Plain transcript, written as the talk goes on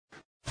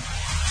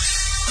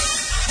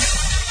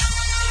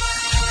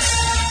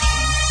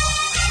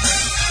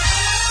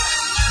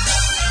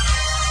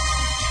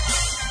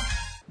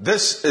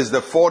This is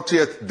the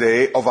 40th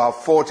day of our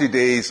 40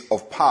 days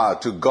of power.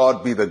 To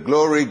God be the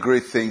glory,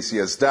 great things He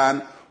has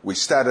done. We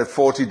started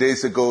 40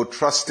 days ago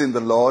trusting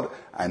the Lord,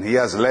 and He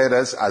has led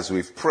us as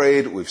we've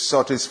prayed, we've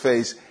sought His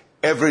face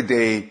every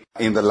day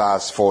in the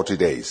last 40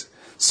 days.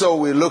 So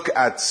we look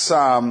at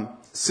Psalm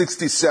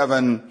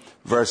 67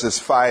 verses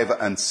 5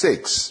 and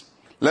 6.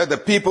 Let the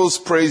peoples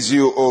praise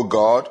you, O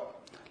God.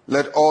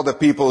 Let all the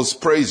peoples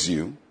praise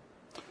you.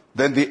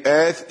 Then the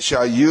earth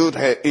shall yield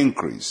her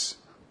increase.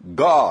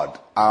 God,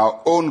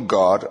 our own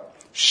God,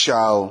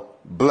 shall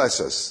bless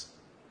us.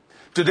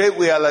 Today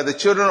we are like the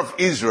children of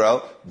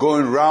Israel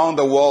going round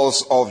the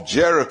walls of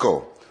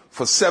Jericho.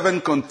 For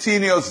 7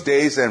 continuous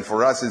days, and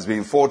for us it's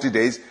been 40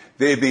 days,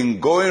 they've been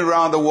going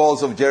round the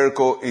walls of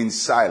Jericho in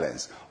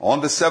silence.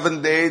 On the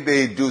 7th day,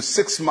 they do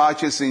 6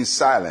 marches in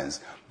silence.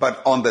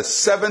 But on the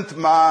 7th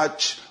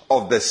march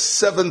of the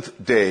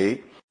 7th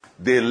day,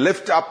 they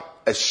lift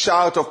up a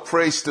shout of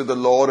praise to the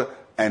Lord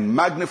and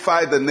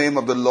magnify the name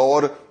of the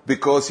Lord,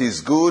 because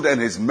He's good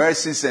and His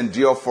mercies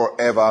endure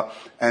forever.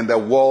 And the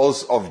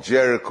walls of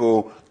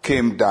Jericho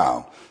came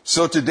down.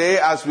 So today,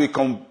 as we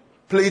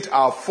complete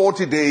our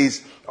 40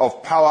 days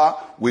of power,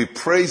 we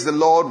praise the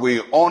Lord,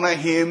 we honor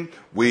Him,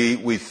 we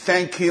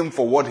thank Him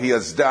for what He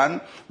has done.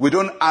 We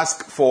don't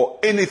ask for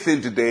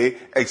anything today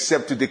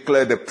except to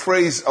declare the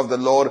praise of the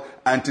Lord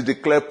and to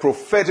declare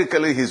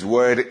prophetically His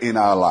word in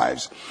our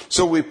lives.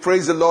 So we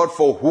praise the Lord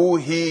for who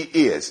He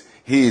is.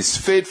 He is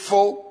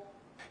faithful.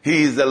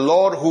 He is the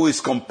Lord who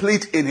is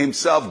complete in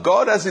Himself.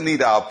 God doesn't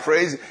need our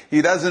praise.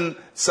 He doesn't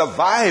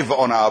survive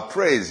on our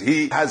praise.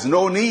 He has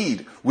no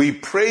need. We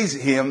praise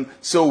Him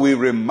so we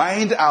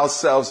remind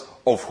ourselves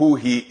of who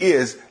He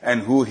is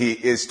and who He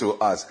is to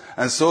us.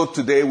 And so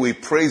today we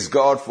praise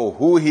God for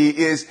who He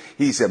is.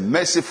 He's a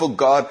merciful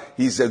God.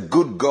 He's a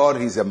good God.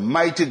 He's a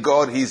mighty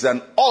God. He's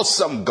an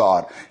awesome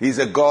God. He's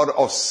a God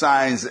of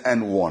signs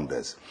and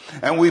wonders.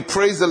 And we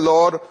praise the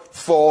Lord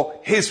for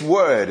His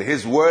word.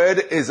 His word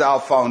is our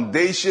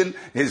foundation.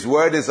 His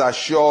word is our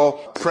sure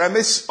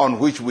premise on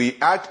which we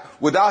act.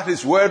 Without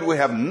His word, we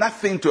have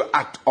nothing to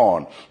act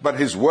on. But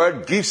His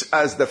word gives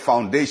us the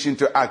foundation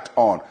to act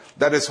on.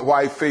 That is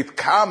why faith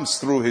comes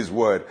through His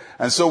word.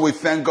 And so we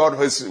thank God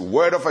for His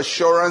word of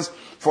assurance,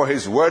 for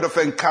His word of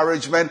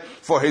encouragement,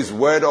 for His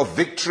word of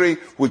victory,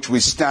 which we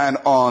stand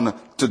on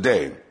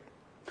today.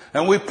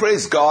 And we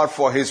praise God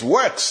for His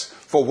works,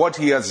 for what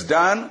He has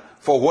done,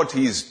 for what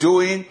He is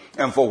doing,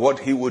 and for what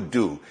He would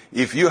do.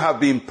 If you have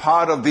been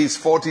part of these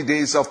 40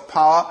 days of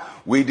power,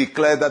 we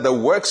declare that the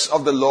works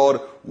of the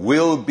Lord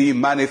will be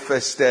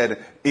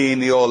manifested in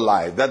your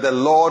life. That the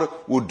Lord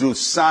will do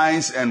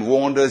signs and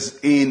wonders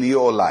in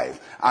your life.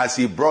 As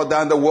He brought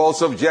down the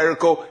walls of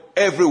Jericho,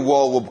 every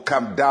wall will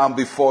come down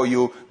before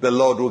you. The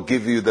Lord will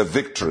give you the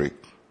victory.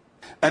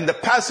 And the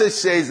passage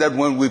says that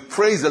when we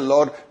praise the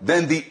Lord,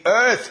 then the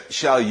earth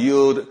shall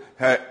yield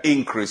her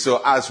increase.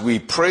 So as we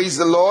praise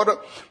the Lord,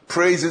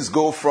 praises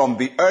go from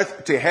the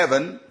earth to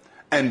heaven,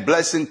 and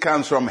blessing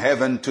comes from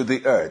heaven to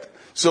the earth.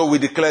 So we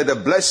declare the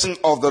blessing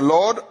of the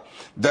Lord,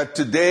 that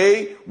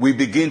today we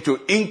begin to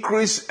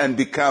increase and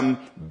become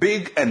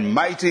big and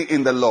mighty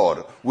in the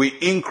Lord. We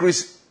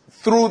increase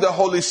through the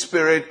Holy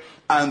Spirit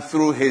and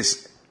through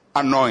His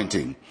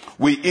anointing.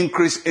 We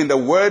increase in the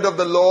word of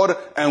the Lord,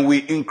 and we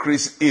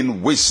increase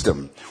in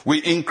wisdom. We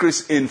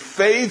increase in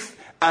faith,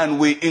 and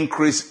we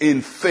increase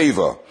in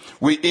favor.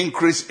 We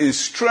increase in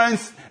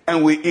strength,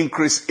 and we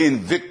increase in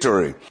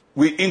victory.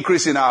 We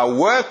increase in our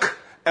work,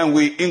 and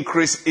we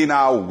increase in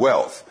our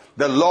wealth.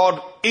 The Lord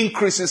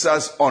increases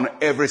us on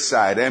every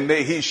side, and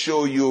may He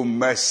show you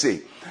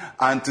mercy.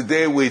 And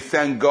today we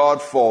thank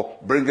God for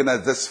bringing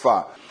us this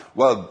far.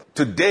 Well,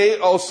 today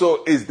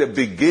also is the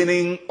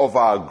beginning of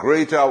our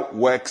Greater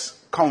Works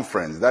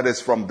Conference. That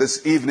is from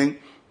this evening.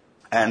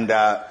 And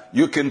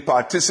you can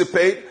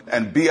participate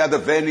and be at the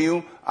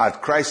venue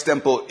at Christ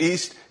Temple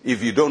East.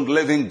 If you don't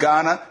live in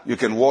Ghana, you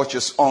can watch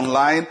us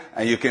online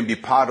and you can be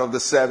part of the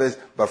service.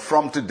 But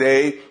from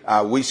today,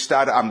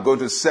 I'm going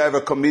to serve a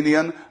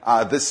communion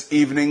this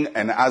evening.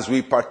 And as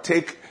we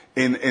partake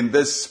in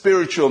this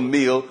spiritual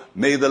meal,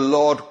 may the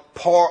Lord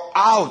pour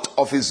out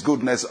of His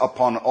goodness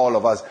upon all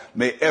of us.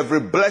 May every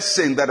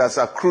blessing that has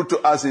accrued to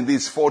us in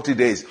these 40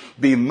 days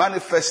be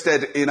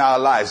manifested in our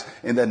lives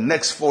in the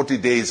next 40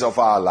 days of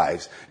our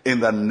lives,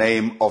 in the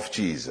name of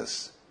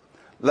Jesus.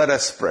 Let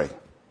us pray.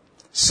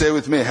 Say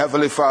with me,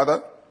 Heavenly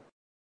Father,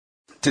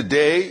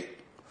 today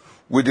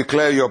we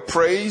declare your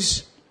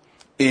praise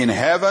in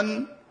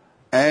heaven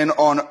and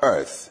on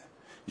earth.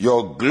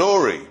 Your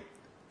glory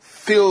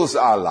fills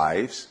our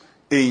lives.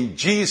 In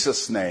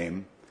Jesus'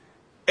 name,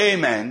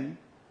 amen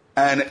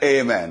and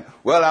amen.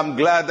 Well, I'm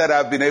glad that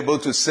I've been able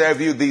to serve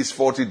you these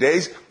 40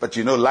 days, but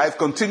life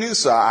continues,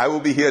 so I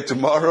will be here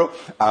tomorrow.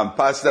 I'm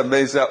Pastor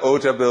Mensa,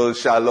 Otabil.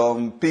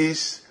 Shalom,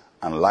 peace,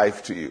 and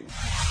life to you.